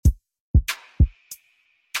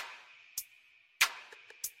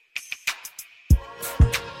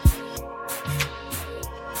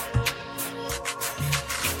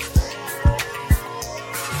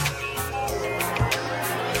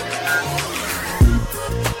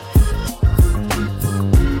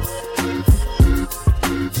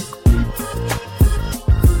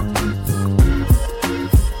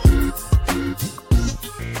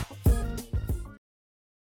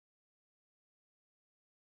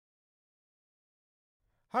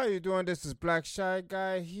How you doing? This is Black Shy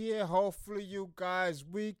Guy here. Hopefully you guys'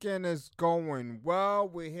 weekend is going well.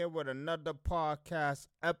 We're here with another podcast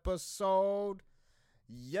episode.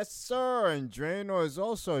 Yes, sir. And Draino is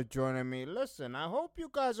also joining me. Listen, I hope you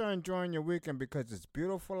guys are enjoying your weekend because it's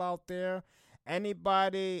beautiful out there.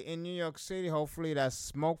 Anybody in New York City, hopefully that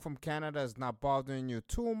smoke from Canada is not bothering you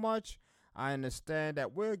too much. I understand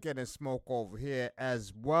that we're getting smoke over here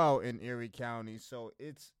as well in Erie County, so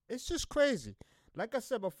it's just crazy. Like I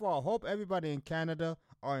said before, I hope everybody in Canada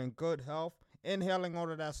are in good health. Inhaling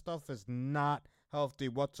all of that stuff is not healthy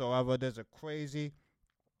whatsoever. There's a crazy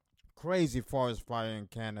forest fire in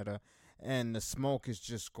Canada, and the smoke is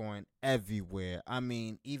just going everywhere. I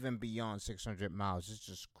mean, even beyond 600 miles. It's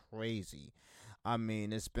just crazy. I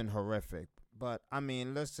mean, it's been horrific. But, I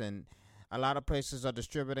mean, listen, a lot of places are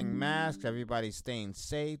distributing masks. Everybody's staying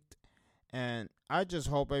safe. And I just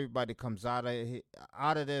hope everybody comes out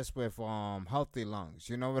of this with healthy lungs.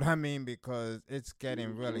 You know what I mean? Because it's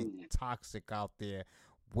getting really toxic out there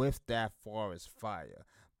with that forest fire.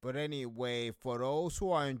 But anyway, for those who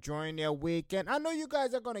are enjoying their weekend, I know you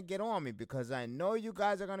guys are gonna get on me because I know you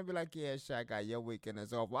guys are gonna be like, "Yeah, Shy Guy, your weekend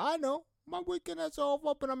is over." I know my weekend is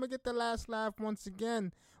over, but I'm gonna get the last laugh once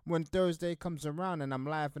again when Thursday comes around, and I'm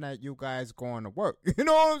laughing at you guys going to work. You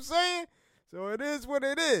know what I'm saying? So it is what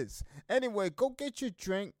it is. Anyway, go get your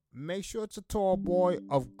drink. Make sure it's a tall boy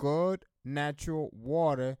of good natural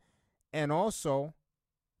water, and also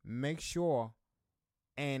make sure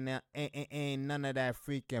ain't none of that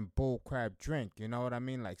freaking bullcrap drink. You know what I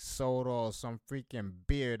mean? Like soda or some freaking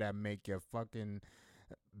beer that make your fucking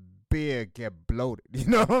beer get bloated. You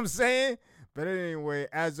know what I'm saying? But anyway,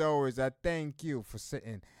 as always, I thank you for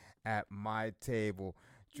sitting at my table.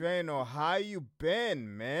 Draino, how you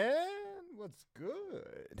been, man? What's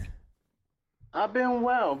good? I've been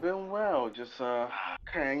well. Just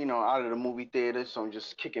kind of, out of the movie theater, so I'm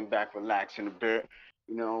just kicking back, relaxing a bit.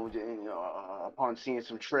 Upon seeing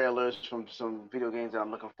some trailers from some video games that I'm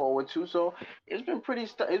looking forward to, so it's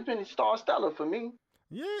been star stellar for me.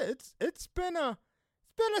 Yeah, it's been a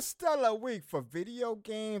stellar week for video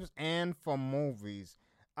games and for movies.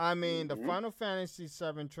 I mean, the Hmm. Final Fantasy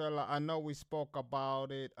VII trailer. I know we spoke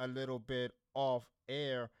about it a little bit off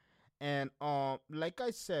air, and like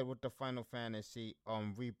I said with the Final Fantasy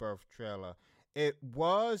Rebirth trailer, it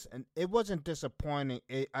wasn't disappointing.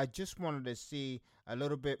 I just wanted to see a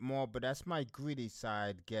little bit more, but that's my greedy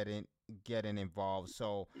side getting involved.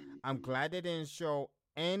 So I'm glad they didn't show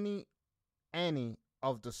any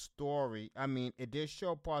of the story. I mean, it did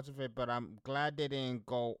show parts of it, but I'm glad they didn't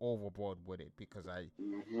go overboard with it because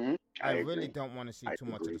Hmm. I I really agree. don't want to see I too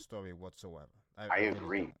much of the agree. story whatsoever. I I really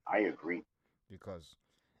agree. don't I agree. because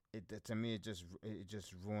to me it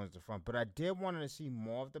just ruins the fun. But I did want to see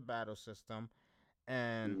more of the battle system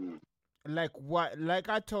and Mm. like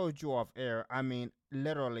I told you off air. I mean,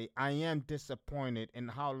 literally, I am disappointed in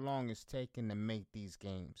how long it's taken to make these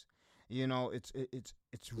games. You know, it's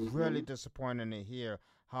really Hmm. disappointing to hear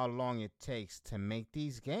how long it takes to make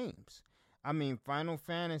these games. I mean, Final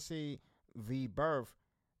Fantasy Rebirth.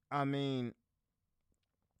 I mean,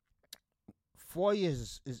 4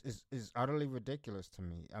 years is utterly ridiculous to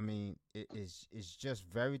me. I mean, it's just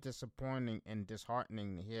very disappointing and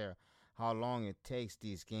disheartening to hear how long it takes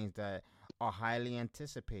these games that are highly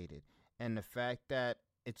anticipated, and the fact that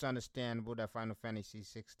it's understandable that Final Fantasy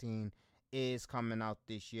 16 is coming out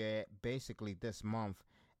this year, basically this month,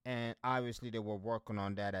 and obviously they were working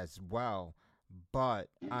on that as well. But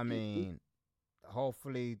I Hmm. mean,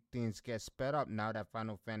 hopefully things get sped up now that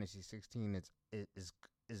Final Fantasy 16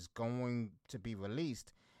 is going to be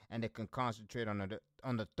released, and they can concentrate on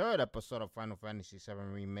the third episode of Final Fantasy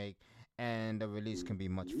 7 remake, and the release can be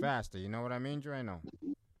much Hmm. faster. You know what I mean, Drano?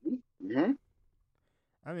 Hmm.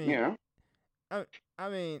 I mean, Yeah. I, I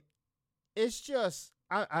mean, it's just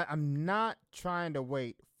I'm not trying to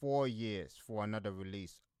wait 4 years for another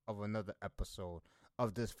release of another episode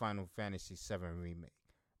of this Final Fantasy 7 remake.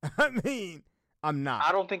 I mean, I'm not.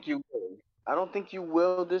 I don't think you will. I don't think you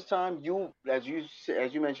will this time. As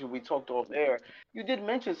you mentioned, we talked off air. You did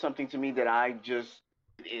mention something to me that I just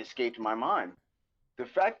it escaped my mind. The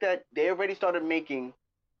fact that they already started making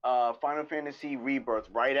Final Fantasy Rebirth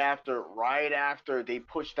right after they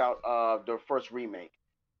pushed out their first remake.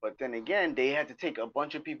 But then again, they had to take a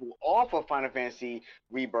bunch of people off of Final Fantasy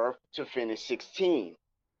Rebirth to finish 16.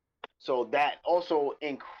 So that also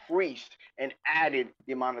increased and added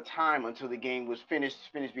the amount of time until the game was finished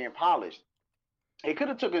being polished. It could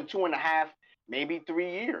have taken 2.5, maybe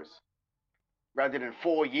 3 years, rather than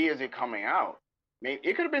 4 years it coming out. Maybe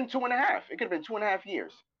it could have been 2.5. It could have been 2.5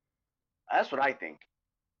 years. That's what I think.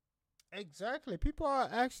 Exactly. People are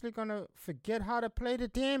actually gonna forget how to play the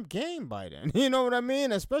damn game by then. You know what I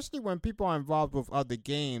mean? Especially when people are involved with other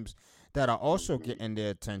games that are also Hmm. getting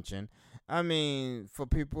their attention. I mean, for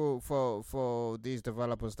people, for these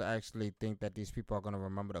developers to actually think that these people are gonna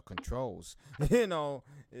remember the controls, you know,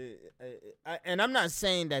 and I'm not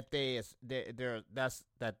saying that they're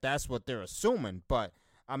that's what they're assuming, but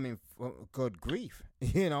I mean, good grief,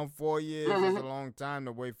 4 years is a long time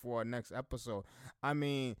to wait for a next episode. I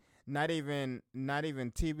mean, not even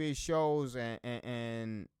TV shows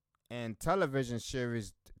and television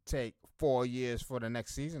series take 4 years for the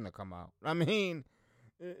next season to come out. I mean,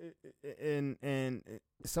 and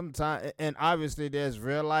sometimes, and obviously there's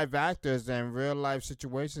real life actors and real life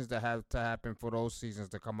situations that have to happen for those seasons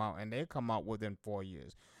to come out, and they come out within 4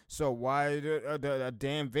 years. So why the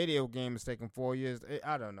damn video game is taking 4 years?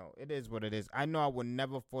 I don't know. It is what it is. I know I would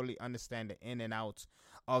never fully understand the in and outs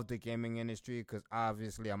of the gaming industry because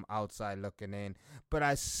obviously I'm outside looking in, but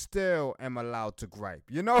I still am allowed to gripe.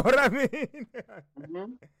 You know what I mean?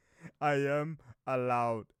 Hmm. I am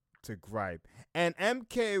allowed to gripe. And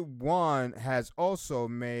MK1 has also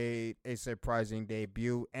made a surprising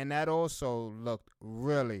debut, and that also looked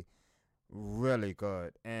really, really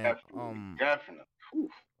good. And Definitely, definitely. Whew.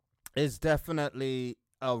 it's definitely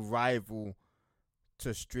a rival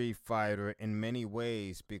to Street Fighter in many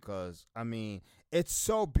ways because I mean it's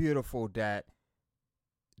so beautiful that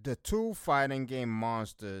the two fighting game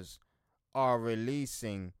monsters are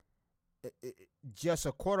releasing just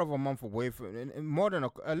a quarter of a month away from, and more than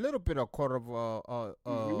a little bit, a quarter of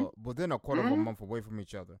Hmm. within a quarter of a Hmm. month away from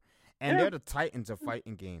each other, and Yeah. they're the titans of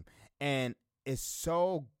fighting game, and it's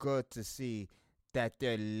so good to see that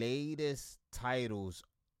their latest titles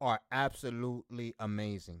are absolutely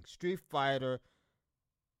amazing. Street Fighter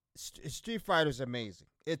is amazing.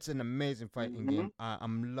 It's an amazing fighting Hmm. game.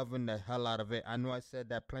 I'm loving the hell out of it. I know I said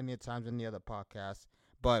that plenty of times in the other podcasts,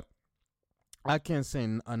 but I can't say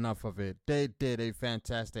enough of it. They did a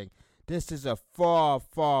fantastic. This is a far,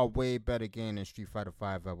 far way better game than Street Fighter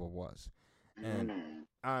Five ever was, and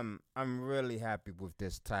Mm. I'm really happy with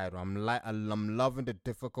this title. I'm loving the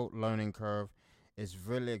difficult learning curve. It's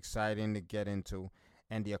really exciting to get into,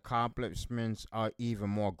 and the accomplishments are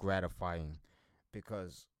even more gratifying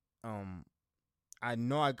because um I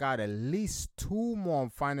know I got at least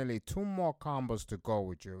finally two more combos to go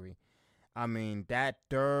with Yuri. I mean, that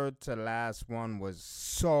third to last one was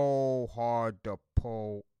so hard to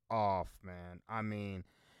pull off, man. I mean,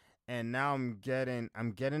 and now I'm getting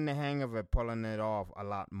the hang of it, pulling it off a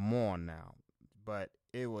lot more now. But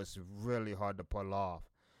it was really hard to pull off.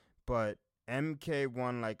 But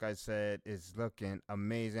MK1, like I said, is looking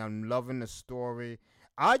amazing. I'm loving the story.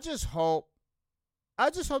 I just hope I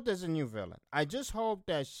just hope there's a new villain. I just hope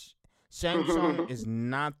that Shang Tsung is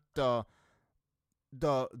not the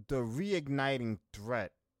reigniting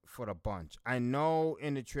threat for the bunch. I know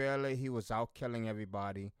in the trailer he was out killing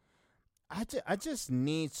everybody. I just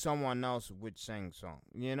need someone else with Shang Tsung.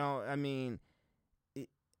 I mean, it,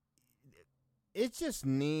 it just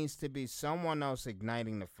needs to be someone else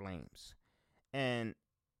igniting the flames. And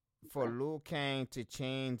for Liu Kang to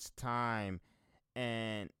change time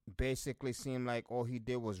and basically seem like all he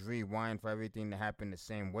did was rewind for everything to happen the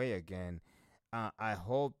same way again. I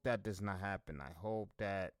hope that does not happen. I hope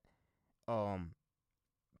that um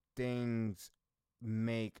things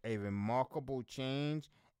make a remarkable change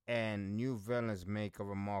and new villains make a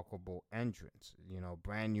remarkable entrance.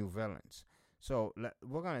 Brand new villains. So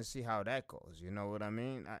we're gonna see how that goes. You know what I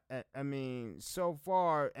mean? I mean, so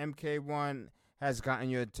far MK1 has gotten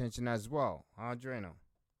your attention as well, huh, Draino?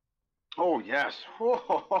 Oh yes.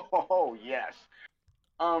 Oh yes.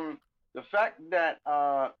 Um, the fact that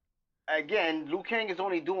again, Liu Kang is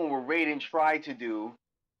only doing what Raiden tried to do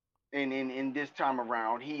in this time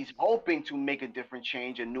around. He's hoping to make a different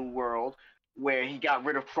change, a new world where he got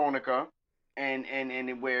rid of Chronica, and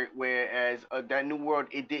whereas that new world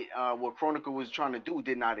it did what Chronica was trying to do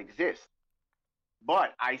did not exist.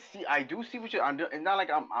 But I do see what you're. It's not like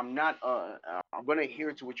I'm not. I'm gonna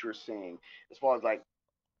adhere to what you're saying as far as like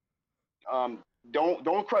um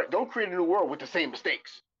don't create a new world with the same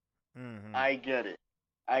mistakes. Mm-hmm. I get it.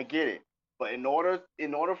 I get it. But in order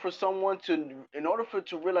for someone in order for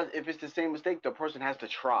to realize if it's the same mistake, the person has to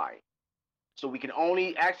try. So we can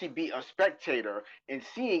only actually be a spectator and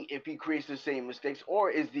seeing if he creates the same mistakes, or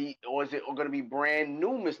is it going to be brand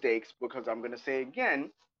new mistakes? Because I'm going to say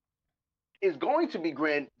again, it's going to be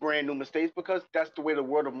brand new mistakes because that's the way the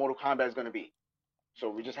world of Mortal Kombat is going to be. So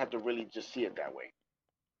we just have to really just see it that way.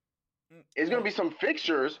 It's going to And be some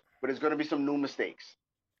fixtures, but it's going to be some new mistakes.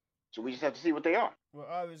 So we just have to see what they are. well,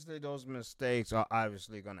 obviously, those mistakes are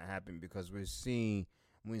obviously going to happen because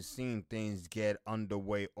we've seen things get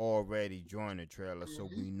underway already during the trailer, so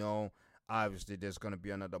Mhm. we know obviously there's going to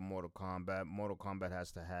be another Mortal Kombat. Mortal Kombat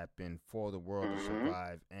has to happen for the world to Mhm.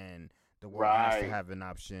 survive, and the world has to Right. have an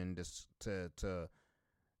option to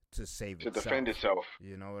save To defend itself. itself.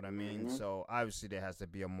 You know what I mean? Mhm. So obviously there has to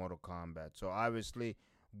be a Mortal Kombat. So obviously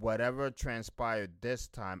whatever transpired this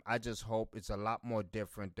time, I just hope it's a lot more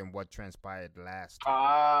different than what transpired last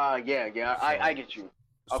time. Yeah, yeah. I So get you.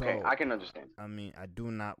 Okay, so I can understand. I mean, I do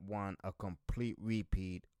not want a complete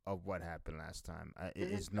repeat of what happened last time. Mhm.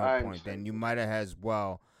 It's no I point. understand. Then you might have as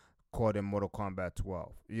well called it Mortal Kombat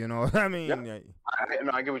 12. You know what I Yep. mean?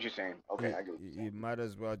 No, I get what you're saying. Okay, It, I get what you're you saying. might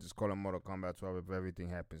as well just call it Mortal Kombat 12 if everything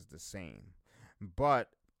happens the same.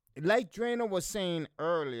 But like Draino was saying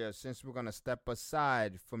earlier, since we're gonna step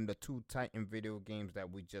aside from the two Titan video games that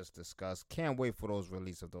we just discussed, can't wait for those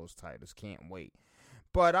release of those titles. Can't wait.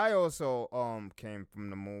 But I also came from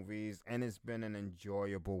the movies, and it's been an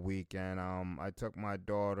enjoyable weekend. I took my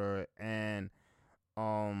daughter and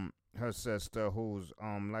her sister, who's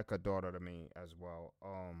like a daughter to me as well.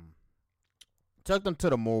 Took them to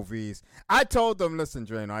the movies. I told them, listen,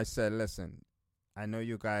 Drano, I said, listen, I know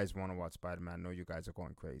you guys want to watch Spider Man. I know you guys are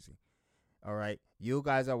going crazy. All right, you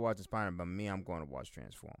guys are watching Spider Man, but me, I'm going to watch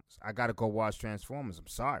Transformers. I gotta go watch Transformers. I'm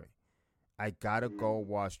sorry. I gotta go Mhm.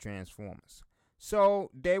 watch Transformers. So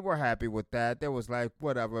they were happy with that. They was like,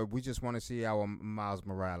 whatever. We just want to see our Miles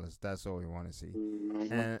Morales. That's all we want to see.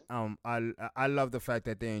 Mhm. And I love the fact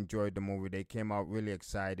that they enjoyed the movie. They came out really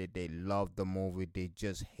excited. They loved the movie. They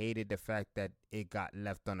just hated the fact that it got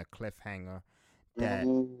left on a cliffhanger. That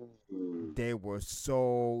Mhm. they were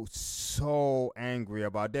so angry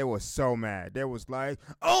about. They were so mad. They was like,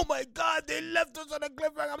 "Oh my God, they left us on a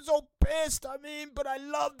cliffhanger. I'm so pissed. I mean, but I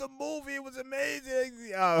loved the movie. It was amazing."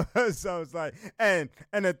 So it's like, and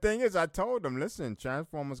the thing is, I told them, listen,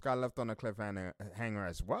 Transformers got left on a cliffhanger hanger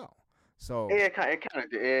as well. So Yeah, it kind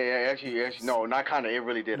of did. Yeah, actually, no, not kind of. It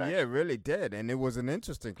really did yeah, it actually. really did, and it was an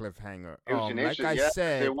interesting cliffhanger. It was an Like issue. I Yes, it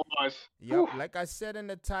said, was. yep, Whew. like I said in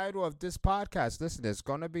the title of this podcast, listen, there's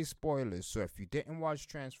gonna be spoilers. So if you didn't watch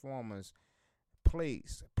Transformers,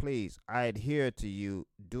 please, I adhere to you.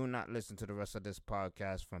 Do not listen to the rest of this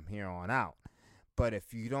podcast from here on out. But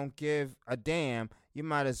if you don't give a damn, you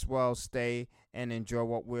might as well stay and enjoy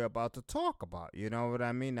what we're about to talk about. You know what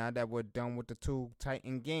I mean? Now that we're done with the two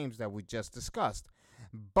Titan games that we just discussed.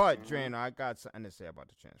 But, Mhm. Drano, I got something to say about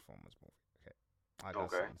the Transformers movie. Okay. I got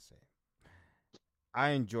Okay. something to say. I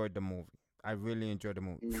enjoyed the movie. I really enjoyed the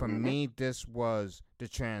movie. For Mhm. me, this was the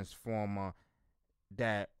Transformer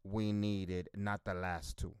that we needed, not the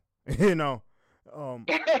last two. you know, um,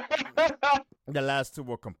 the last two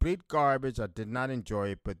were complete garbage. I did not enjoy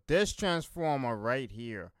it, but this Transformer right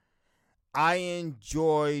here, I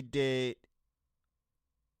enjoyed it.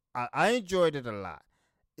 I enjoyed it a lot.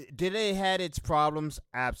 Did it had its problems?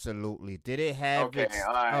 Absolutely. Did it have Okay. its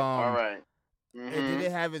All right. did Mhm.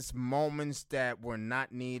 it have its moments that were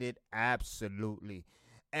not needed? Absolutely.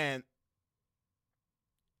 And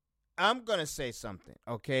I'm gonna say something,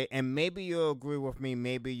 okay? And maybe you'll agree with me.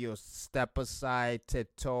 Maybe you'll step aside,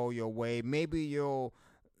 tiptoe your way. Maybe you'll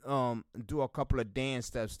do a couple of dance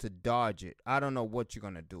steps to dodge it. I don't know what you're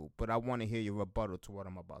gonna do, but I want to hear your rebuttal to what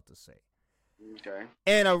I'm about to say. Okay.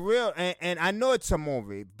 And and I know it's a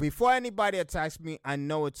movie. Before anybody attacks me, I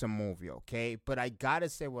know it's a movie, okay? But I gotta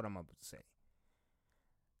say what I'm about to say.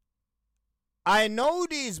 I know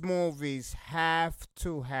these movies have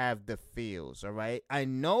to have the feels, all right? I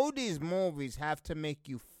know these movies have to make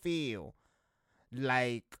you feel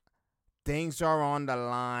like things are on the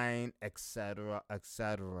line, etc.,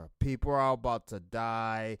 etc. People are about to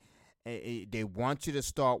die. They want you to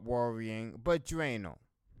start worrying. But Drano,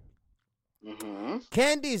 Mhm.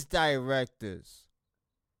 can these directors,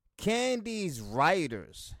 can these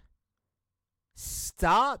writers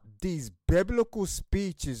stop these biblical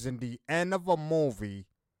speeches in the end of a movie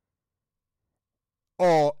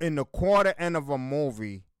or in the quarter end of a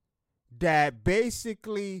movie that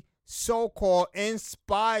basically so-called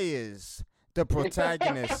inspires the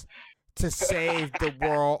protagonist to save the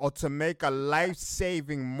world or to make a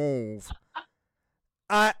life-saving move?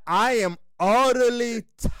 I am utterly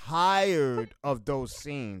tired of those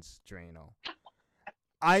scenes, Drano.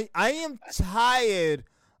 I am tired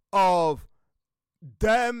of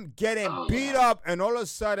them getting beat up, and all of a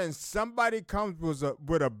sudden somebody comes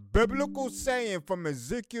with a biblical saying from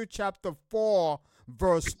Ezekiel chapter 4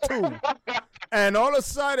 verse 2, and all of a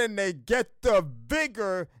sudden they get the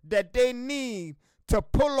vigor that they need to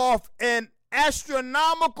pull off an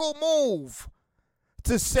astronomical move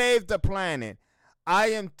to save the planet.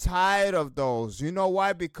 I am tired of those. You know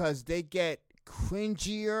why? Because they get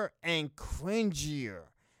cringier and cringier.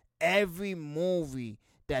 every movie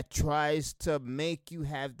that tries to make you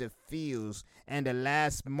have the feels and the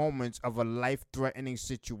last moments of a life-threatening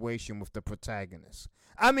situation with the protagonist.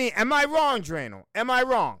 I mean, am I wrong, Draino? Am I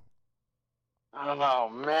wrong? Oh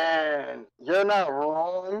man, you're not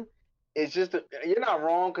wrong. It's just you're not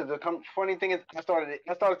wrong because funny thing is I started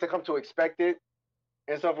to come to expect it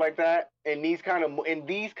and stuff like that. In these kind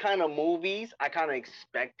of movies, I kind of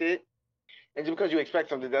expect it, and just because you expect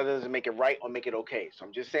something, that doesn't make it right or make it okay. So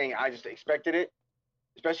I'm just saying I just expected it,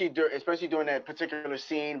 especially during that particular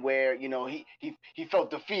scene where he felt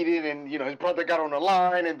defeated and his brother got on the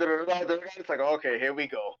line and it's like, okay, here we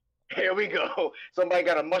go. Here we go. Somebody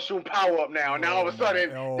got a mushroom power up now. Now all of a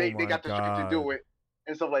sudden Oh they my got the strength to do God. it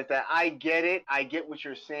and stuff like that. I get it. I get what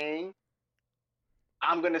you're saying.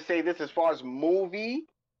 I'm gonna say this as far as movie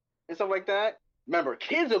and stuff like that. Remember,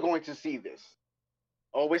 kids are going to see this.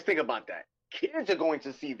 Always think about that. Kids are going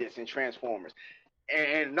to see this in Transformers.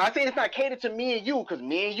 And not saying it's not catered to me and you, because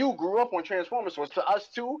me and you grew up on Transformers, so it's to us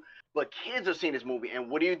too. But kids are seeing this movie, and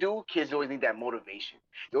what do? Kids always need that motivation.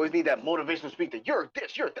 They always need that motivational speak that you're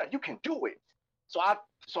this, you're that, you can do it. So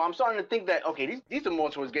I'm starting to think that okay, these are more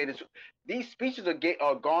towards gated. These speeches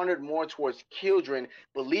are garnered more towards children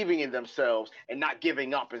believing in themselves and not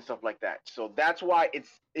giving up and stuff like that. So that's why it's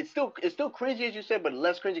still cringy as you said, but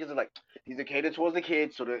less cringy because it's like these are catered towards the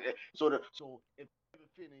kids. So if they're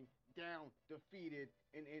feeling down, defeated,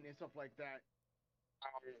 and stuff like that,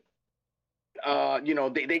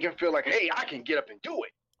 they can feel like, hey, I can get up and do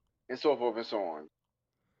it, and so forth and so on.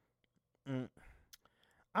 Mm.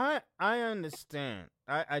 I understand.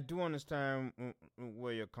 I do understand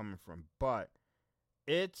where you're coming from, but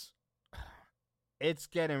it's it's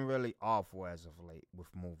getting really awful as of late with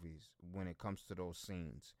movies when it comes to those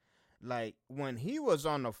scenes. Like when he was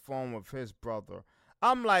on the phone with his brother,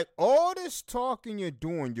 I'm like, all this talking you're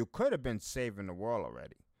doing, you could have been saving the world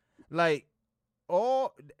already. Like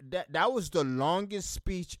all that was the longest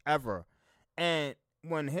speech ever. And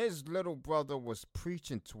when his little brother was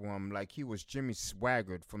preaching to him like he was Jimmy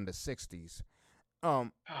Swaggart from the 60s,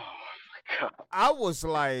 um Oh my god. I was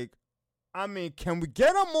like, I mean, can we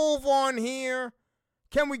get a move on here?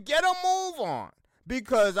 Can we get a move on?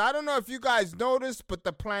 Because I don't know if you guys noticed, but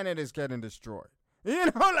the planet is getting destroyed. You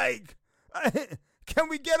know, like, can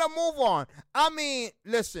we get a move on? I mean,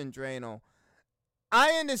 listen, Drano,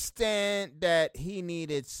 I understand that he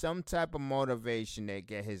needed some type of motivation to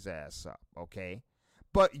get his ass up, okay?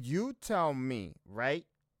 But you tell me, right?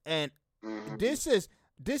 And Mm-hmm. this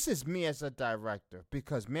is me as a director,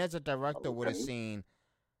 because me as a director would have Okay. seen,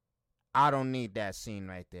 I don't need that scene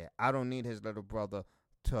right there. I don't need his little brother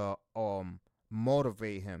to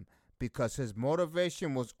motivate him, because his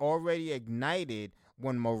motivation was already ignited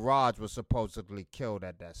when Mirage was supposedly killed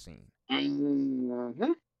at that scene.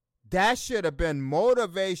 Mm-hmm. That should have been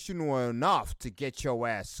motivational enough to get your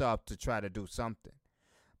ass up to try to do something.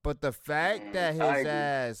 But the fact that I his agree.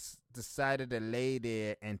 ass decided to lay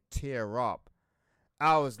there and tear up,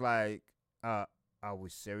 I was like, are we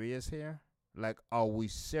serious here? Like, are we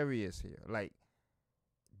serious here? Like,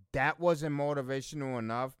 that wasn't motivational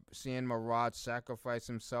enough, seeing Mirage sacrifice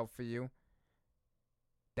himself for you?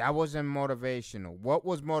 That wasn't motivational. What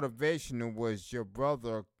was motivational was your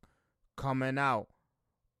brother coming out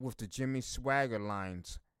with the Jimmy Swagger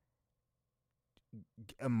lines,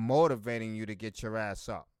 motivating you to get your ass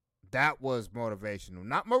up. That was motivational.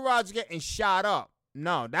 Not Mirage getting shot up.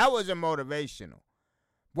 No, that wasn't motivational.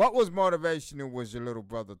 What was motivational was your little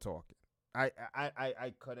brother talking.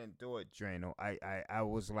 I couldn't do it, Drano. I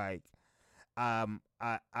was like,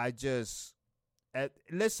 I just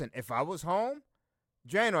listen. If I was home,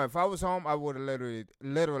 Drano, if I was home, I would have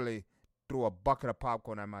literally threw a bucket of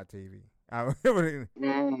popcorn at my TV. I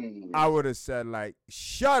Mm. would have said like,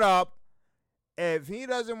 shut up. If he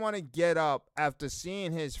doesn't want to get up after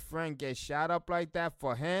seeing his friend get shot up like that,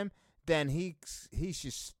 for him, then he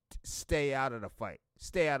should stay out of the fight.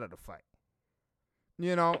 Stay out of the fight.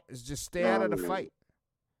 You know, it's just stay out of the Mm. fight.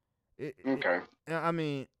 It, Okay. I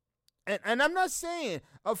mean, and I'm not saying,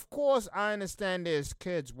 of course, I understand there's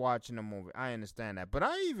kids watching the movie. I understand that. But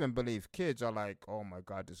I even believe kids are like, oh my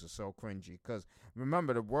God, this is so cringy. Because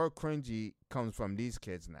remember, the word cringy comes from these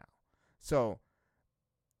kids now. So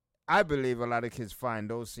I believe a lot of kids find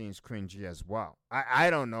those scenes cringy as well. I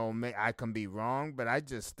don't know. I can be wrong, but I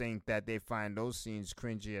just think that they find those scenes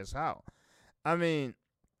cringy as hell. I mean,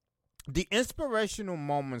 the inspirational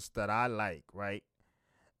moments that I like, right?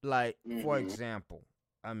 Like, for Mm-hmm. example,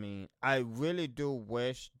 I mean, I really do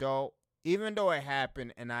wish, though, even though it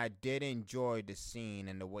happened and I did enjoy the scene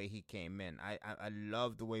and the way he came in, I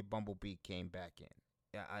love the way Bumblebee came back in.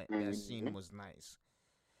 Yeah, that Mm-hmm. scene was nice.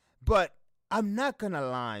 But I'm not gonna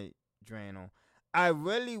lie, Drano. I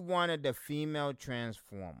really wanted the female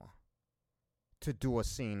Transformer to do a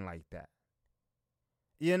scene like that.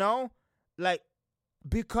 You know, like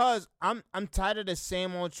because I'm tired of the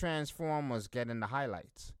same old Transformers getting the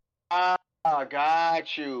highlights. Ah,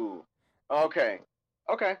 got you. Okay.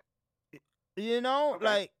 Okay. You know, Okay.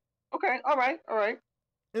 like Okay. All right. All right.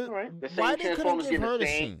 All right. The why same they couldn't Transformers give getting her the the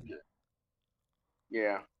same. scene?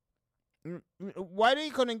 Yeah. Why they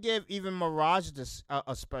couldn't give even Mirage this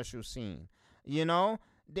a special scene? You know,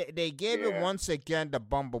 they gave it Yeah. once again to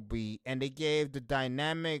Bumblebee, and they gave the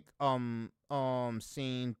dynamic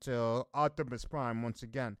scene to Optimus Prime once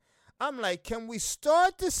again. I'm like, can we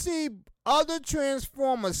start to see other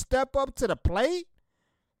Transformers step up to the plate?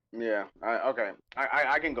 Yeah. Okay.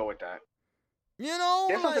 I can go with that. You know,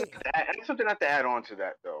 There's like something I have to add on to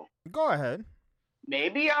that though. go ahead.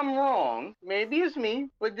 Maybe I'm wrong. Maybe it's me.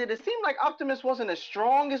 But did it seem like Optimus wasn't as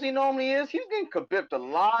strong as he normally is? He's getting kabipped a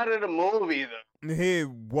lot of the movie though. He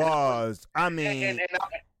was. I mean,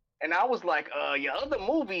 And I was like, your other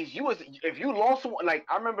movies, if you lost one, like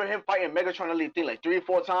I remember him fighting Megatron I think like 3 or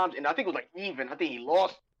 4 times, and I think it was like even. I think he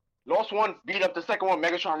lost one, beat up the second one,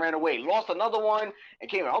 Megatron ran away, lost another one, and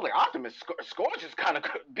came out. I was like, Optimus, Scorch is kind of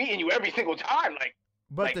beating you every single time, like.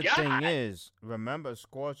 but like, the God. thing is, remember,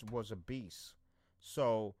 Scorch was a beast.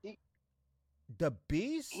 So the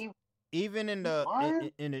beast, even in the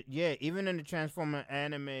even in the Transformer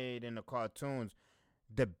animated in the cartoons,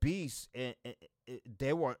 the beasts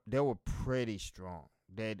they were pretty strong.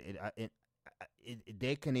 They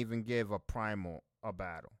can even give a primal a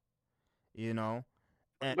battle, you know.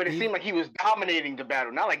 And but it seemed like he was dominating the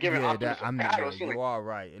battle, not like giving Optimus a battle. You are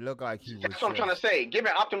right. It looked like he was. That's what I'm trying to say.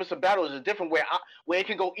 Giving Optimus a battle is a different way, where it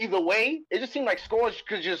can go either way. It just seemed like Scourge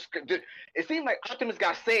could just. It seemed like Optimus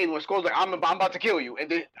got saved when Scourge was like, I'm about to kill you,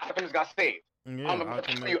 and then Optimus got saved. Yeah, I'm about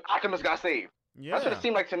to kill you. Optimus got saved. Yeah. That's what it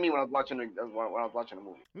seemed like to me when I was watching the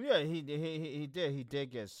movie. Yeah, he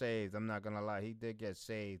did get saved. I'm not gonna lie, he did get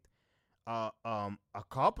saved. A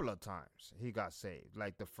couple of times he got saved.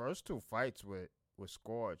 Like the first 2 fights with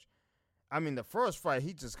Scourge. I mean, the first fight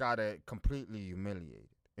he just got completely humiliated.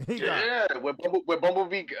 With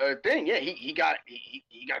Bumblebee thing, yeah, he got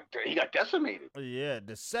decimated. Yeah,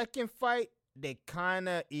 the second fight they kind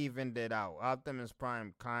of evened it out. Optimus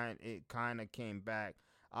Prime kind of came back.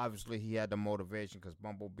 Obviously, he had the motivation because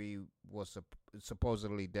Bumblebee was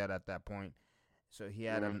supposedly dead at that point, so he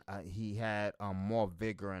had more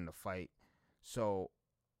vigor in the fight. So,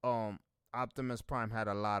 Optimus Prime had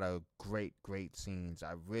a lot of great scenes.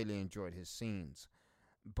 I really enjoyed his scenes,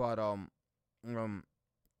 but I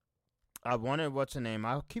wanted what's her name?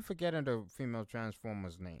 I keep forgetting the female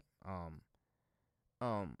Transformer's name. I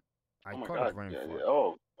caught a brain fart.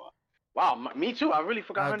 Oh, wow, me too. I really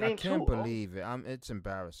forgot her name too. I can't believe it. It's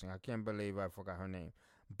embarrassing. I can't believe I forgot her name.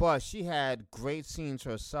 But she had great scenes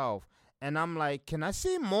herself, and I'm like, can I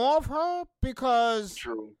see more of her? Because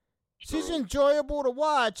she's enjoyable to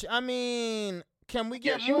watch. I mean, can we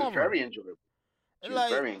get more of her? Very enjoyable. She was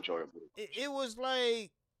very enjoyable. It was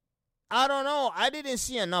like, I don't know. I didn't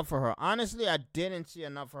see enough of her. Honestly, I didn't see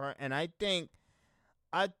enough of her, and I think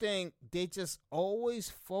they just always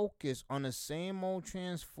focus on the same old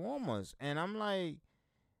Transformers. And I'm like,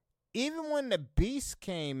 even when the Beast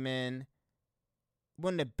came in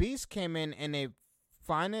and they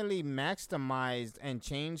finally maximized and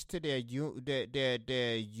changed to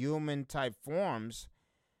their human type forms,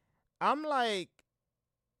 I'm like,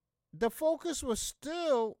 the focus was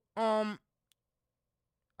still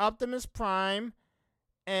Optimus Prime,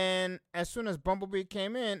 and as soon as Bumblebee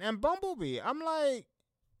came in, and Bumblebee, I'm like,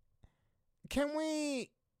 can we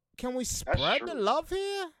spread the love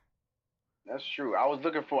here? That's true. I was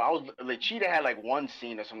like, Cheetah had like one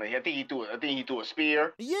scene or something. I think he threw a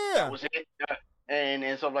spear. Yeah, that was it.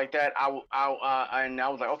 And stuff like that. I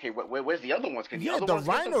was like, okay, where's the other ones? The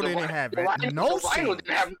Rhino didn't have no scene.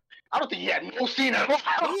 I don't think he had no scene at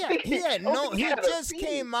all. He just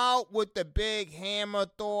came out with the big hammer,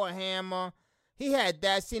 Thor hammer. He had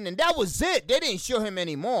that scene, and that was it. They didn't show him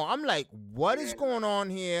anymore. I'm like, what is going on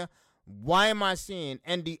here? Why am I seeing?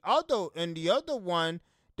 And the other one,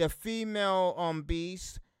 the female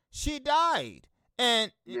Beast, she died.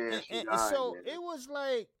 And, so it was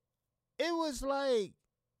like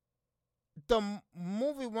the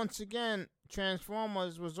movie, once again,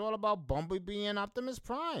 Transformers, was all about Bumblebee and Optimus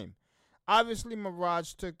Prime. Obviously,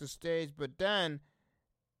 Mirage took the stage, but then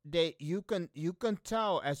you can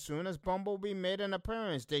tell as soon as Bumblebee made an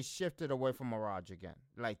appearance, they shifted away from Mirage again.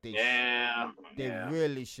 Like they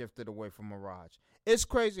really shifted away from Mirage. It's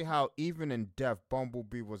crazy how even in death,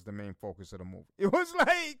 Bumblebee was the main focus of the movie. It was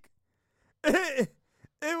like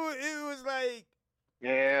It was like,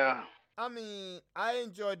 Yeah. I mean, I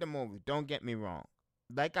enjoyed the movie. Don't get me wrong.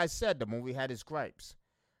 Like I said, the movie had its gripes,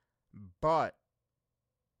 but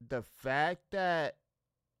the fact that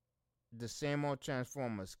the same old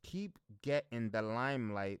Transformers keep getting the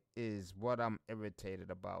limelight is what I'm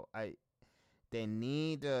irritated about. They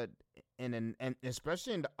need and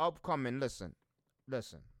especially in the upcoming. Listen.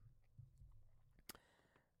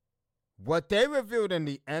 What they revealed in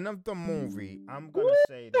the end of the movie, I'm gonna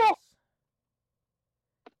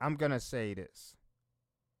say this.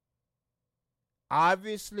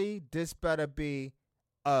 Obviously, this better be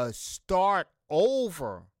a start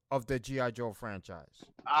over of the G.I. Joe franchise.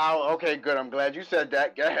 Oh, okay, good. I'm glad you said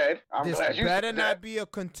that. Go ahead. This better not be a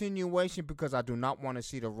continuation because I do not want to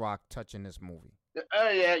see The Rock touching this movie.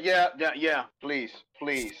 Yeah. Please.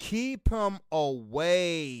 Keep him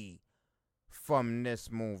away from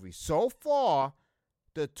this movie. So far,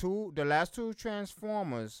 the last two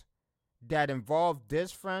Transformers that involved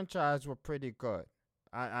this franchise were pretty good.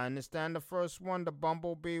 I understand the first one, the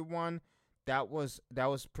Bumblebee one, that was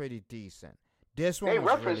pretty decent. This one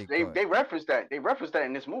was really good. They referenced that. They referenced that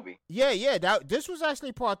in this movie. Yeah. This was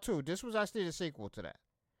actually part 2. This was actually the sequel to that.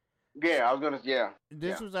 Yeah, I was gonna. Yeah.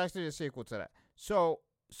 This was actually the sequel to that. So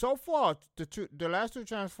far, the last two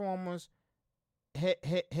Transformers hit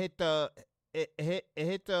it on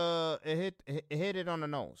the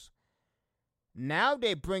nose. Now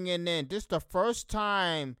they bringing in, this is the first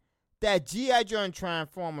time that G.I. Joe and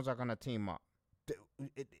Transformers are gonna team up.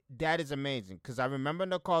 That is amazing because I remember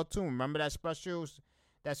the cartoon. Remember that special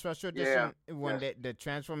edition when the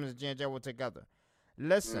Transformers and G.I. Joe were together.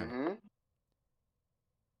 Listen,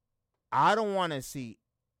 I don't want to see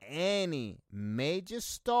any major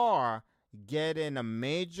star get in a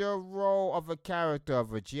major role of a character,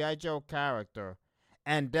 of a G.I. Joe character,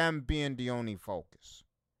 and them being the only focus.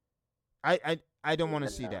 I don't want to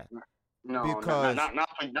see that. No, because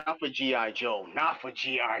not for G.I. Joe. Not for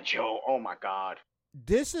G.I. Joe. Oh my God.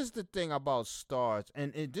 This is the thing about stars,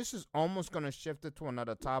 and this is almost going to shift it to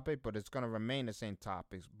another topic, but it's going to remain the same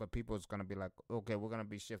topics. But people is going to be like, okay, we're going to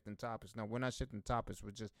be shifting topics. No, we're not shifting topics.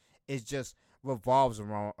 It just revolves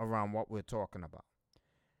around what we're talking about.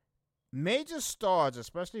 Major stars,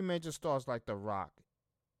 especially major stars like The Rock,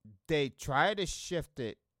 they try to shift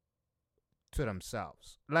it to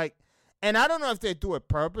themselves. Like, and I don't know if they do it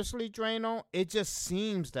purposely, Draino. It just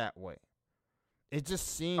seems that way. It just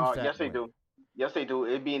seems that way. Yes, they do. Yes, they do.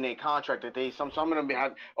 It be in a contract that some of them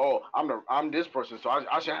have. Oh, I'm this person, so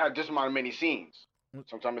I should have this amount of many scenes.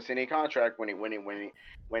 Sometimes it's in a contract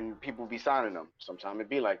when people be signing them. Sometimes it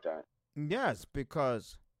be like that. Yes,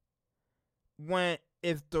 because I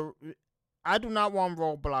do not want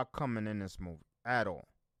Roadblock coming in this movie at all.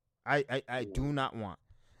 I do not want.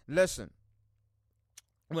 Listen,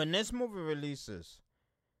 when this movie releases,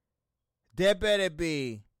 there better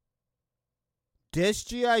be this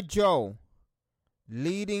G.I. Joe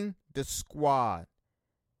leading the squad.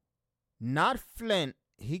 Not Flint.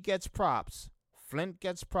 He gets props. Flint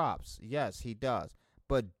gets props. Yes, he does.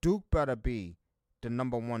 But Duke better be the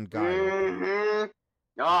number one guy. Mm-hmm.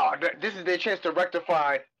 Oh, this is their chance to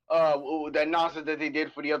rectify that nonsense that they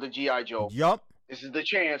did for the other G.I. Joe. Yup. This is the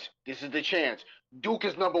chance. Duke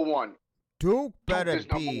is number one. Duke better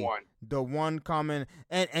be the one coming.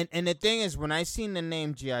 And the thing is, when I seen the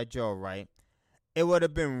name G.I. Joe, right, it would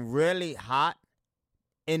have been really hot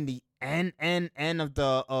in the end of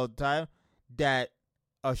the time that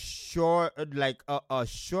a short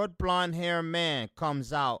blonde hair man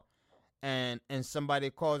comes out and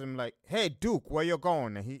somebody calls him like, "Hey Duke, where you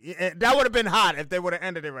going?" And that would have been hot if they would have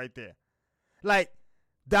ended it right there. Like,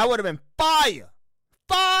 that would have been fire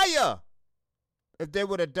if they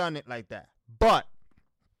would have done it like that. But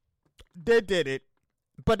they did it,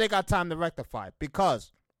 but they got time to rectify it,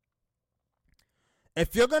 because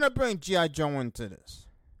if you're gonna bring G.I. Joe into this,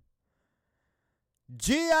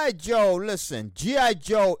 G.I. Joe, listen, G.I.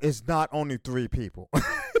 Joe is not only 3 people.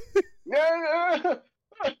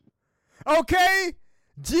 Okay?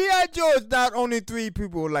 G.I. Joe is not only 3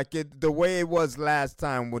 people like the way it was last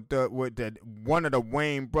time with the one of the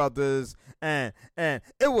Wayne brothers, and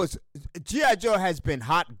it was, G.I. Joe has been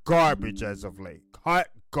hot garbage as of late. Hot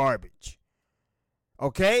garbage.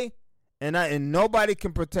 Okay? And nobody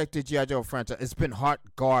can protect the G.I. Joe franchise. It's been hot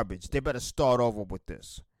garbage. They better start over with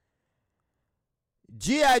this.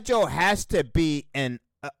 G.I. Joe has to be at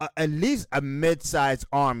least a mid-sized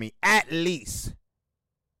army. At least.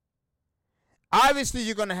 Obviously,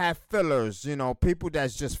 you're going to have fillers, people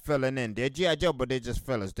that's just filling in. They're G.I. Joe, but they're just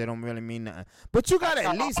fillers. They don't really mean nothing. But you got to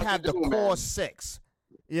at least have the core 6,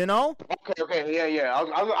 Okay, yeah. I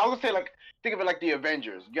was going to say, like, think of it like the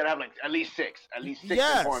Avengers. You gotta have like at least six important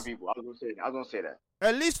Yes, people. I was gonna say that.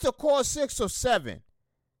 at least the core 6 or 7.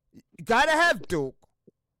 You gotta have Duke.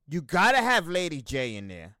 You gotta have Lady J in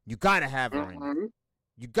there. You gotta have her in there.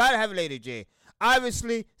 You gotta have Lady J.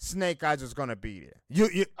 Obviously, Snake Eyes is gonna be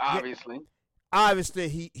there.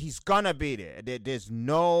 Obviously, he's gonna be there. There's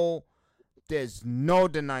no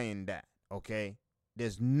denying that. Okay,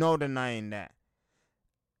 there's no denying that.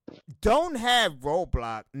 Don't have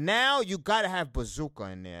Roadblock. Now you gotta have Bazooka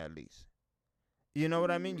in there at least. You know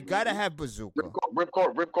what I mean? You gotta have Bazooka.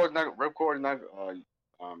 Ripcord is not.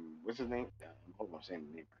 What's his name? Hold on, I'm saying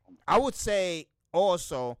the name. I would say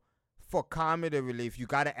also for comedy relief, you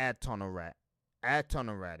gotta add Tunnel Rat. Add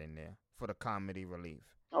Tunnel Rat in there for the comedy relief.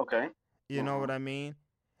 Okay. You know what I mean?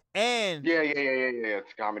 And yeah.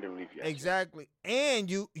 It's comedy relief. Yes, exactly. And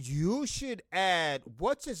you should add,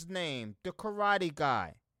 what's his name? The karate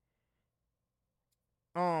guy.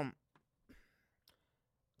 Damn,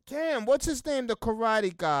 what's his name? The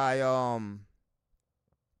karate guy.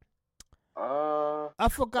 I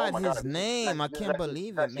forgot his name. I can't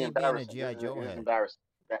believe it. Maybe in a G.I. Joe head. Embarrassing.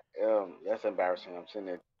 That's embarrassing. I'm sitting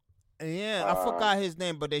there. Yeah, I forgot his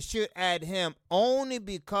name, but they should add him only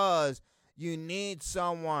because you need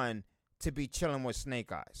someone to be chilling with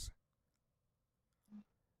Snake Eyes.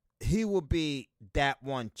 He will be that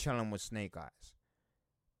one chilling with Snake Eyes.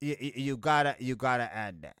 You gotta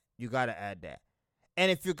add that. You gotta add that. And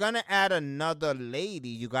if you're gonna add another lady,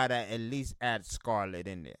 you gotta at least add Scarlet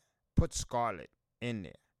in there. Put Scarlet in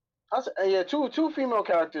there. Yeah, two female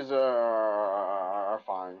characters are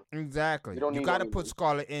fine. Exactly. You gotta put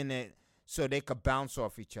Scarlet in it so they could bounce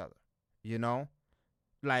off each other. You know,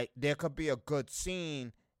 like there could be a good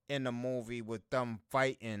scene in the movie with them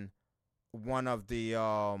fighting one of the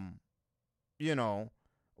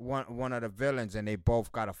one of the villains, and they both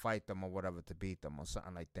gotta fight them or whatever to beat them or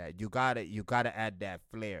something like that. You gotta add that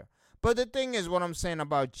flair. But the thing is, what I'm saying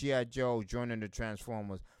about G.I. Joe joining the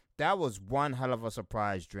Transformers, that was one hell of a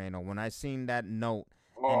surprise, Draino. When I seen that note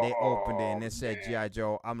and they opened it and it said G.I.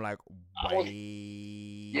 Joe, I'm like,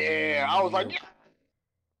 wait. I was like, yeah.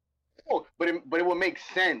 Oh, but it would make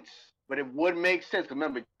sense. But it would make sense.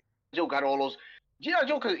 Remember, Joe got all those. G.I.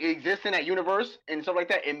 Joe could exist in that universe and stuff like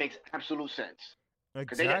that. It makes absolute sense.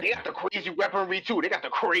 Exactly. They got the crazy weaponry too.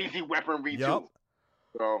 Too.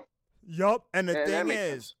 So. Yup. And the thing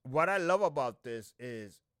is, what I love about this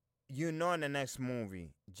is, in the next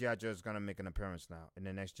movie, G.I. Joe is gonna make an appearance now in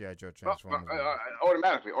the next G.I. Joe Transformers.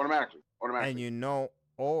 Automatically. And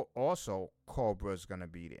also Cobra is gonna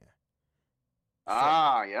be there.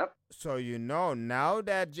 Yep. So now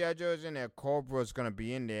that G.I. Joe is in there, Cobra is gonna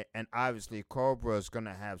be in there, and obviously Cobra is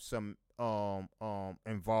gonna have some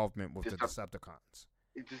involvement with the Decepticons.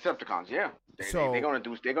 Decepticons, yeah. They're gonna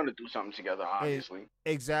do something together, obviously.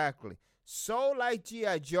 Exactly. So like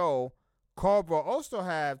G.I. Joe, Cobra also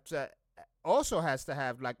has to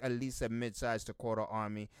have like at least a mid-sized to quarter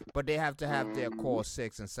army, but they have to have their core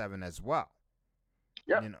 6 and 7 as well.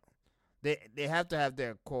 Yeah. They have to have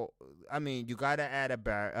their core. I mean, you gotta add a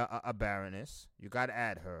Baroness. You gotta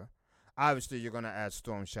add her. Obviously, you're gonna add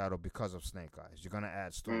Storm Shadow because of Snake Eyes. You're gonna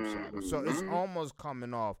add Storm Shadow. So it's almost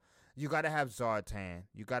coming off. You gotta have Zartan.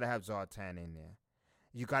 You gotta have Zartan in there.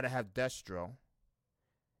 You gotta have Destro.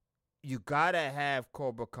 You gotta have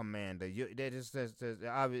Cobra Commander. I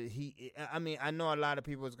know a lot of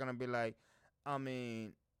people is gonna be like,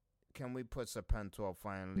 can we put Serpentor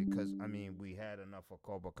finally? Because we had enough of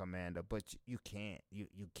Cobra Commander, but you can't. You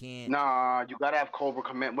can't. Nah, you gotta have Cobra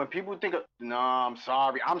Commander. When people think of, I'm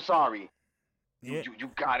sorry. Yeah. You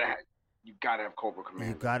gotta have Cobra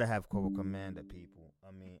Commander. You gotta have Cobra Commander, people.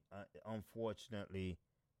 Unfortunately,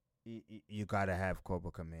 you gotta have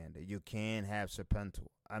Cobra Commander. You can't have Serpentor.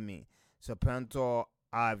 Serpentor,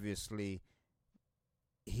 obviously,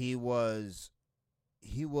 he was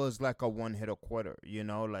like a one-hitter quitter,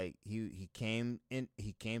 like he came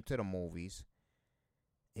to the movies.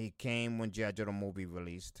 He came when G.I. Joe the movie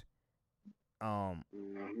released. And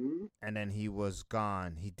then he was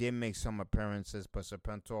gone. He did make some appearances, but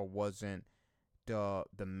Serpentor wasn't the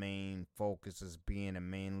main focus as being a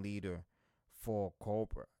main leader for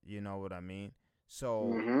Cobra. You know what I mean?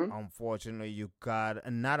 So unfortunately,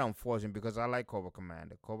 not unfortunately, because I like Cobra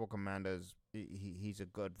Commander. Cobra Commander he's a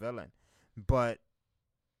good villain, but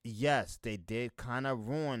yes, they did kind of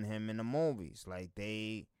ruin him in the movies. Like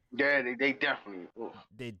they definitely.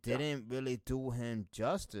 They didn't really do him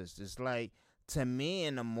justice. It's like, to me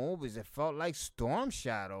in the movies, it felt like Storm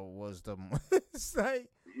Shadow was it's like,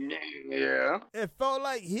 yeah, it felt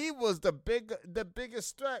like he was the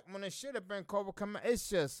biggest threat when it should have been Cobra Commander. It's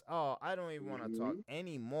just, I don't even want to talk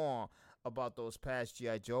anymore about those past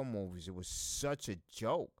G.I. Joe movies. It was such a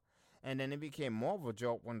joke. And then it became more of a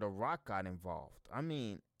joke when The Rock got involved. I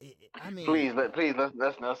mean, Please,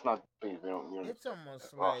 let's not. Please, we don't. it's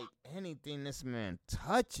almost like anything this man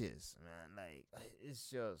touches, man. Like it's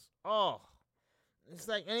just it's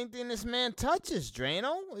like anything this man touches,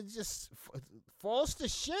 Draino. It just falls to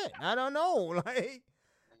shit. I don't know, like.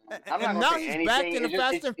 And now he's back in the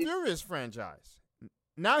Fast and Furious franchise.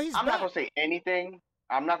 Now he's back. I'm not gonna say anything.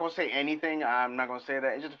 I'm not gonna say anything. I'm not gonna say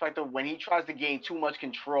that. It's just the fact that when he tries to gain too much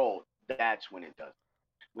control, that's when it does.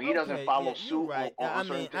 When he doesn't follow suit. Right. I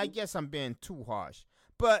mean, I guess I'm being too harsh.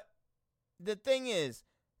 But the thing is,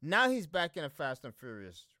 now he's back in the Fast and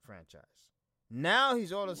Furious franchise. Now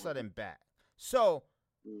he's all of a sudden back. So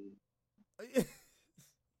you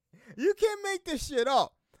can't make this shit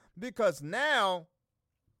up because now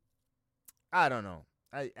I don't know.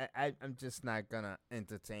 I'm just not gonna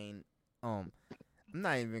entertain. I'm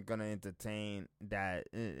not even gonna entertain that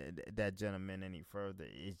gentleman any further.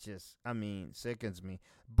 It's just, I mean, sickens me.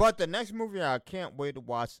 But the next movie I can't wait to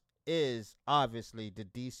watch is obviously the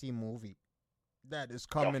DC movie that is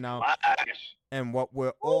coming out, and what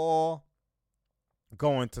we're all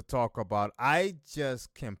going to talk about. I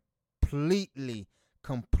just completely,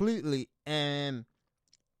 and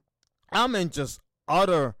I'm in just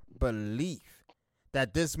utter belief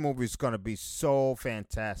that this movie is going to be so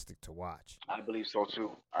fantastic to watch. I believe so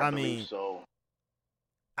too. I believe so.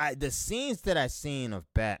 The scenes that I seen of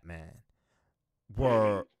Batman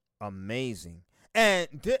were amazing, and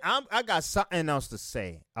I got something else to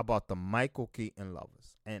say about the Michael Keaton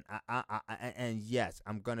lovers. And and yes,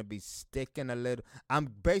 I'm gonna be sticking a little. I'm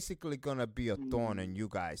basically gonna be a thorn in you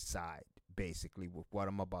guys' side, basically, with what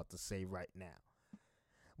I'm about to say right now.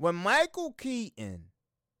 When Michael Keaton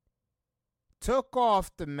took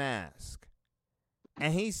off the mask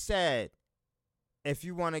and he said, "If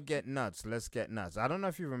you want to get nuts, let's get nuts." I don't know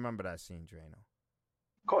if you remember that scene, Draino.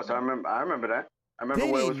 Of course, I remember that. I remember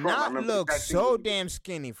where it was from. Did he not look so damn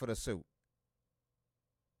skinny for the suit?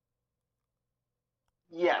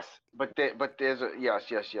 Yes, but there's a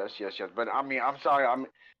yes. But I mean, I'm sorry, I'm not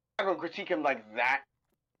gonna critique him like that.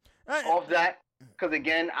 Off that, because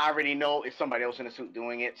again, I already know it's somebody else in the suit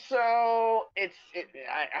doing it, so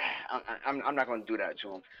I'm not gonna do that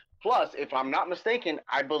to him. Plus, if I'm not mistaken,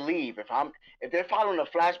 I believe if they're following the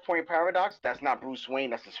Flashpoint paradox, that's not Bruce Wayne,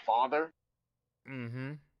 that's his father.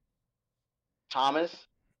 Mm-hmm. Thomas.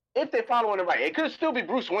 If they're following it right, it could still be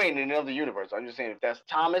Bruce Wayne in another universe. I'm just saying, if that's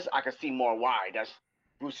Thomas, I can see more why. That's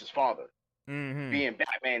Bruce's father being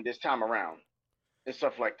Batman this time around and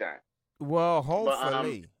stuff like that. Well,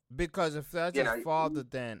 hopefully, because if that's his father,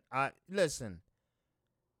 then listen.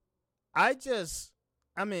 I can't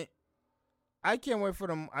wait for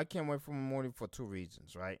them. I can't wait for the movie for two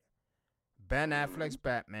reasons, right? Ben Affleck's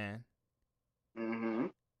Batman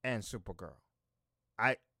and Supergirl.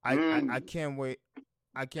 I can't wait.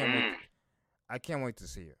 I can't wait to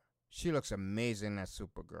see her. She looks amazing as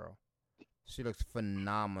Supergirl. She looks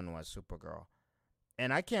phenomenal as Supergirl.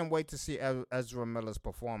 And I can't wait to see Ezra Miller's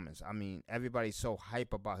performance. I mean, everybody's so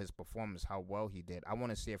hype about his performance, how well he did. I want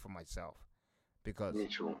to see it for myself. Because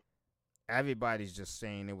everybody's just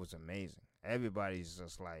saying it was amazing. Everybody's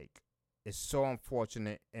just like, it's so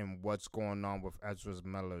unfortunate in what's going on with Ezra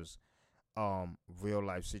Miller's real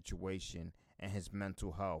life situation and his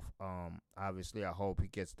mental health. Obviously, I hope he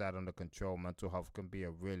gets that under control. Mental health can be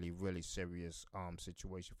a really, really serious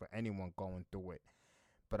situation for anyone going through it.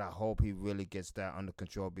 But I hope he really gets that under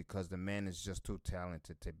control because the man is just too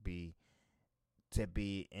talented to be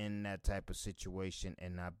in that type of situation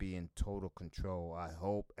and not be in total control. I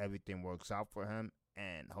hope everything works out for him,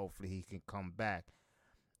 and hopefully he can come back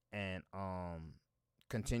and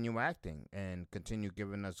continue acting and continue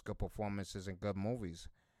giving us good performances and good movies.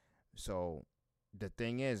 So the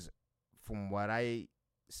thing is, from what I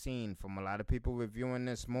seen from a lot of people reviewing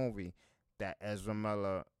this movie, that Ezra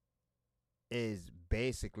Miller is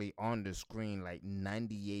basically on the screen like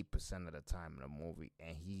 98% of the time in the movie,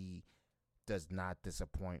 and he does not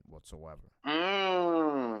disappoint whatsoever.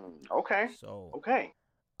 Okay. So okay,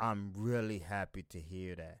 I'm really happy to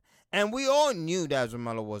hear that. And we all knew that Ezra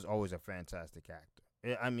Miller was always a fantastic actor.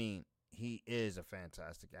 I mean, he is a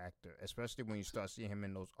fantastic actor, especially when you start seeing him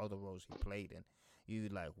in those other roles he played in. You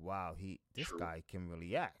like, wow, this guy can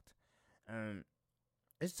really act.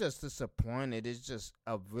 It's just disappointed. It's just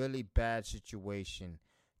a really bad situation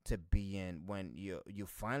to be in when you're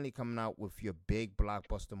finally coming out with your big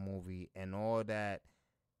blockbuster movie and all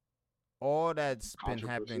that's been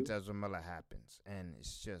happening to Ezra Miller happens, and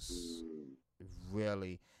it's just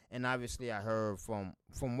really. And obviously, I heard from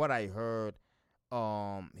what I heard,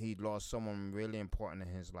 he lost someone really important in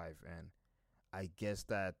his life, and I guess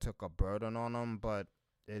that took a burden on him. But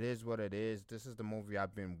it is what it is. This is the movie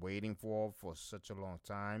I've been waiting for such a long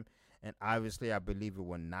time, and obviously I believe it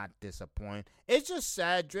will not disappoint. It's just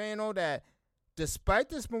sad, Drano, that despite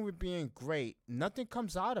this movie being great, nothing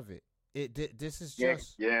comes out of it. This is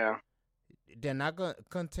just yeah. they're not gonna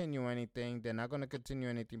continue anything. They're not gonna continue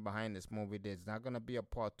anything behind this movie. There's not gonna be a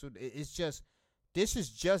part two. It's just this is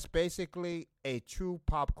just basically a true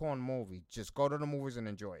popcorn movie. Just go to the movies and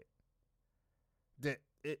enjoy it.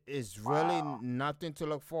 It is really nothing to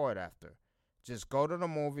look forward after. Just go to the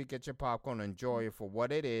movie, get your popcorn, enjoy it for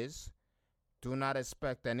what it is. Do not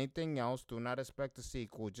expect anything else. Do not expect a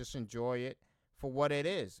sequel. Just enjoy it for what it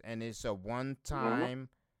is. And it's a one-time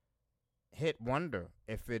hit wonder,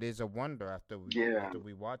 if it is a wonder after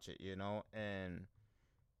we watch it, you know. And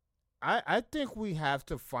I think we have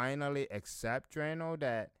to finally accept, Drano,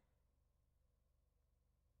 that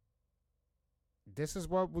this is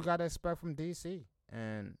what we got to expect from DC.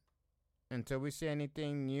 And until we see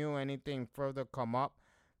anything new, anything further come up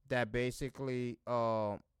that basically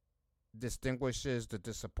distinguishes the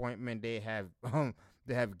disappointment they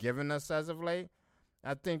have given us as of late,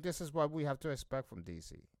 I think this is what we have to expect from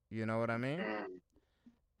DC. You know what I mean?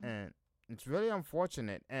 And it's really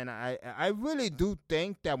unfortunate. And I really do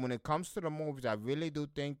think that when it comes to the movies, I really do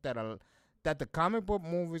think that that the comic book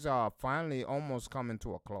movies are finally almost coming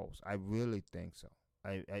to a close. I really think so.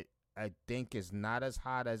 I think it's not as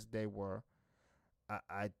hot as they were.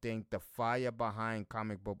 I think the fire behind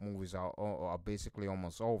comic book movies are basically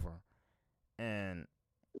almost over. And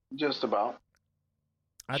just about.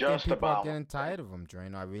 I think people are getting tired of them,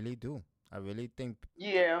 Draino. I really do. I really think.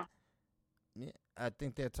 Yeah. I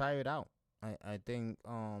think they're tired out. I think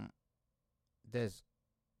there's.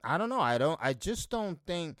 I don't know. I just don't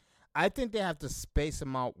think. I think they have to space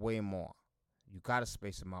them out way more. You gotta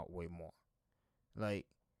space them out way more. Like,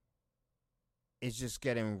 it's just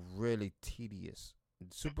getting really tedious.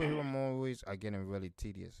 Superhero movies are getting really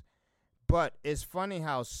tedious. But it's funny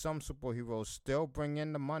how some superheroes still bring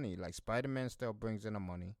in the money. Like Spider-Man still brings in the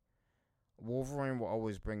money. Wolverine will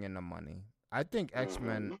always bring in the money. I think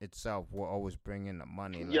X-Men itself will always bring in the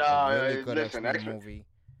money. Like a really good X-Men movie.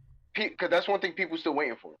 Because that's one thing people still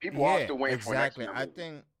waiting for. People are still waiting for an X-Men movie. I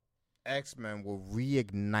think X-Men will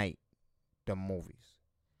reignite the movies.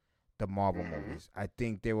 The Marvel movies. I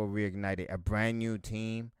think they will reignite it. A brand new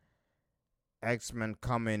team. X-Men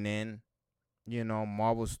coming in. You know,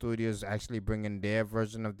 Marvel Studios actually bringing their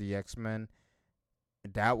version of the X-Men.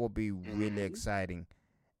 That will be really exciting.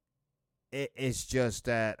 It's just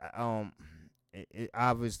that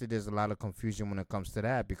obviously there's a lot of confusion when it comes to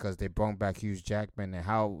that because they brought back Hugh Jackman, and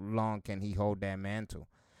how long can he hold that mantle?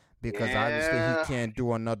 Because obviously he can't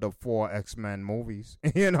do another 4 X-Men movies.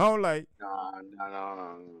 You know, like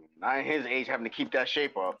no. Not at his age, having to keep that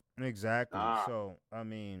shape up. Exactly. So I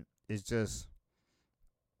mean, it's just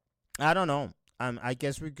I don't know. I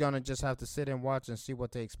guess we're gonna just have to sit and watch and see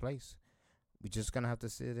what takes place. We're just gonna have to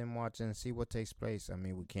sit and watch and see what takes place. I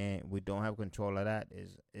mean, we don't have control of that.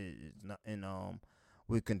 Is nothing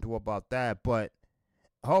we can do about that. But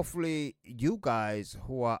hopefully, you guys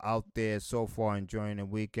who are out there so far enjoying the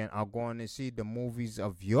weekend are going to see the movies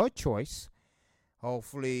of your choice.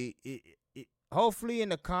 Hopefully, hopefully in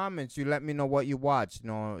the comments you let me know what you watched.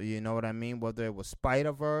 You know what I mean? Whether it was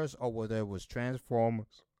Spider-Verse or whether it was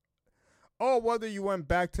Transformers, or whether you went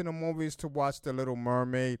back to the movies to watch The Little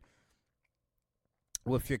Mermaid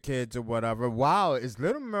with your kids or whatever. Wow, is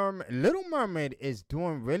Little Mermaid is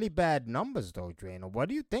doing really bad numbers though, Draino. What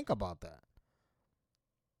do you think about that?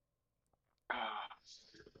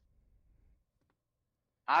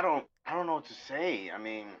 I don't know what to say. I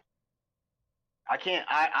mean,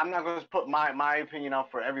 I'm not going to put my opinion out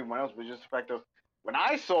for everyone else, but just the fact of when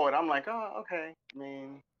I saw it, I'm like, oh, okay. I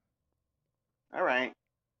mean, all right.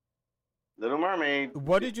 Little Mermaid.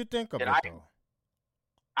 What did you think of it though?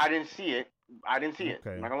 I didn't see it.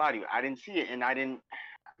 Okay. I'm not gonna lie to you. I didn't see it, and I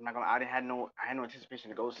had no anticipation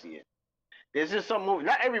to go see it. There's just some movie.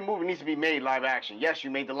 Not every movie needs to be made live action. Yes, you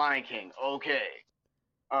made The Lion King. Okay.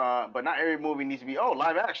 But not every movie needs to be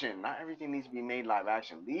live action. Not everything needs to be made live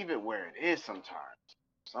action. Leave it where it is sometimes.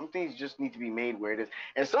 Some things just need to be made where it is.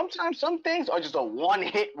 And sometimes some things are just a one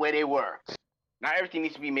hit where they were. Not everything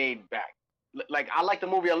needs to be made back. Like, I like the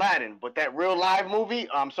movie Aladdin, but that real live movie,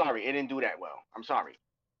 I'm sorry, it didn't do that well. I'm sorry.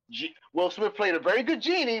 Will Smith played a very good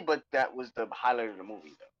genie, but that was the highlight of the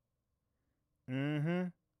movie, though.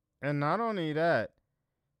 And not only that,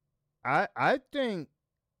 I think,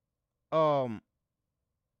 I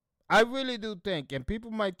really do think, and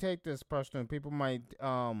people might take this personal, people might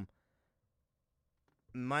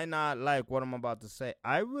might not like what I'm about to say.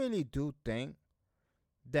 I really do think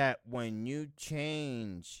that when you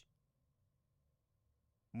change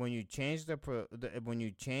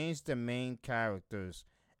the main character's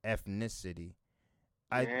ethnicity,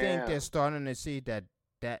 I think Yeah. they're starting to see that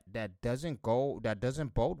doesn't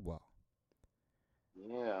bode well.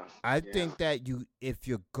 Yeah. I Yeah. think that if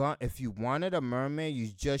you wanted a mermaid, you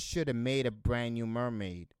just should have made a brand new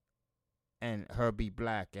mermaid and her be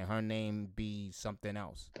black and her name be something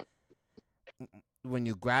else. When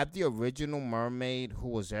you grab the original mermaid who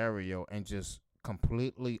was Ariel and just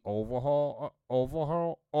completely overhaul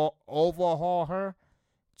her,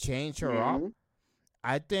 change her up, Mm-hmm.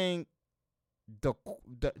 I think the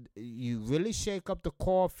you really shake up the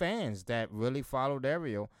core fans that really followed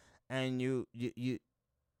Ariel, and you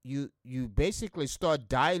basically start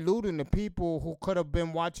diluting the people who could have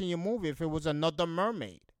been watching your movie if it was another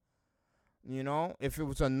mermaid. You know, if it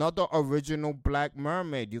was another original black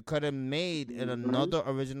mermaid, you could have made it Mm-hmm. another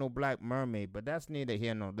original black mermaid. But that's neither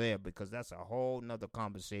here nor there because that's a whole nother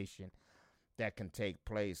conversation that can take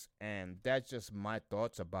place. And that's just my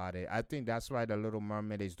thoughts about it. I think that's why the Little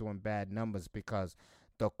Mermaid is doing bad numbers because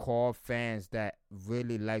the core fans that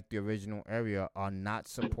really like the original area are not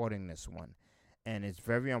supporting this one. And it's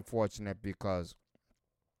very unfortunate because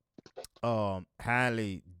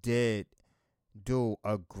Halle did do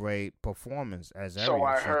a great performance as So Ariel.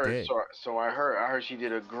 I She heard. did. So I heard she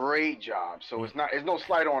did a great job. So Mm. it's not. It's no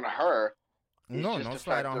slight on her. It's No, just no the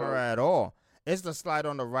slide fact on her of at all. It's the slide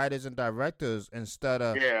on the writers and directors instead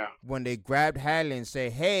of yeah. when they grabbed Halle and say,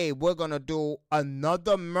 "Hey, we're gonna do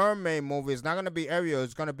another mermaid movie. It's not gonna be Ariel.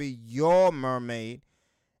 It's gonna be your mermaid."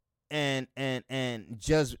 And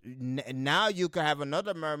just now you could have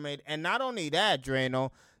another mermaid, and not only that,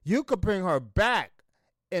 Drano, you could bring her back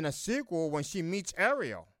in a sequel when she meets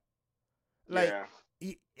Ariel. Like,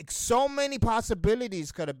 Yeah. so many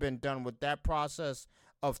possibilities could have been done with that process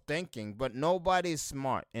of thinking, but nobody's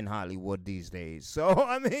smart in Hollywood these days. So,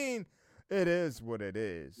 I mean, it is what it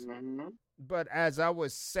is. Mm-hmm. But as I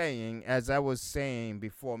was saying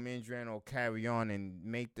before me and Drano carry on and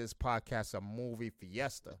make this podcast a movie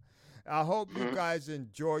fiesta, I hope you Mm-hmm. guys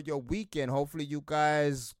enjoy your weekend. Hopefully you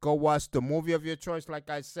guys go watch the movie of your choice, like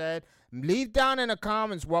I said. Leave down in the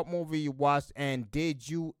comments what movie you watched and did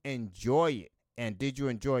you enjoy it?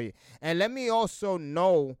 And let me also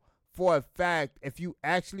know for a fact if you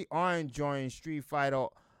actually are enjoying Street Fighter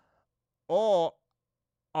or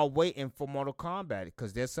are waiting for Mortal Kombat,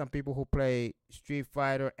 because there's some people who play Street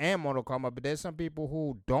Fighter and Mortal Kombat, but there's some people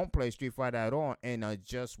who don't play Street Fighter at all and are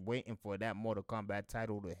just waiting for that Mortal Kombat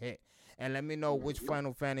title to hit. And let me know which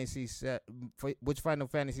Final Fantasy 7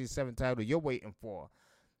 title you're waiting for.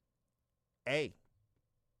 Hey,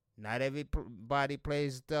 not everybody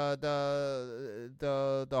plays the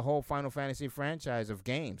whole Final Fantasy franchise of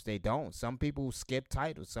games. They don't. Some people skip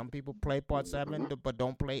titles. Some people play Part 7 but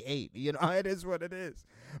don't play 8. You know, it is what it is.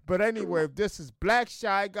 But anyway, this is Black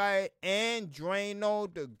Shy Guy and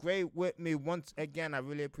Draino, the great with me once again. I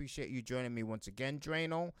really appreciate you joining me once again,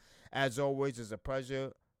 Draino. As always, it's a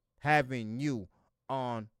pleasure having you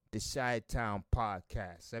on the Chi-Town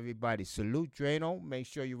Podcast. Everybody salute Draino. Make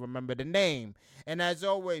sure you remember the name. And as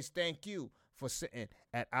always, thank you for sitting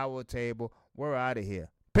at our table. We're out of here.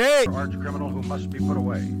 Peace. Arch criminal who must be put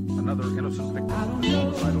away. Another innocent victim of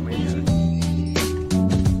suicidal maniac.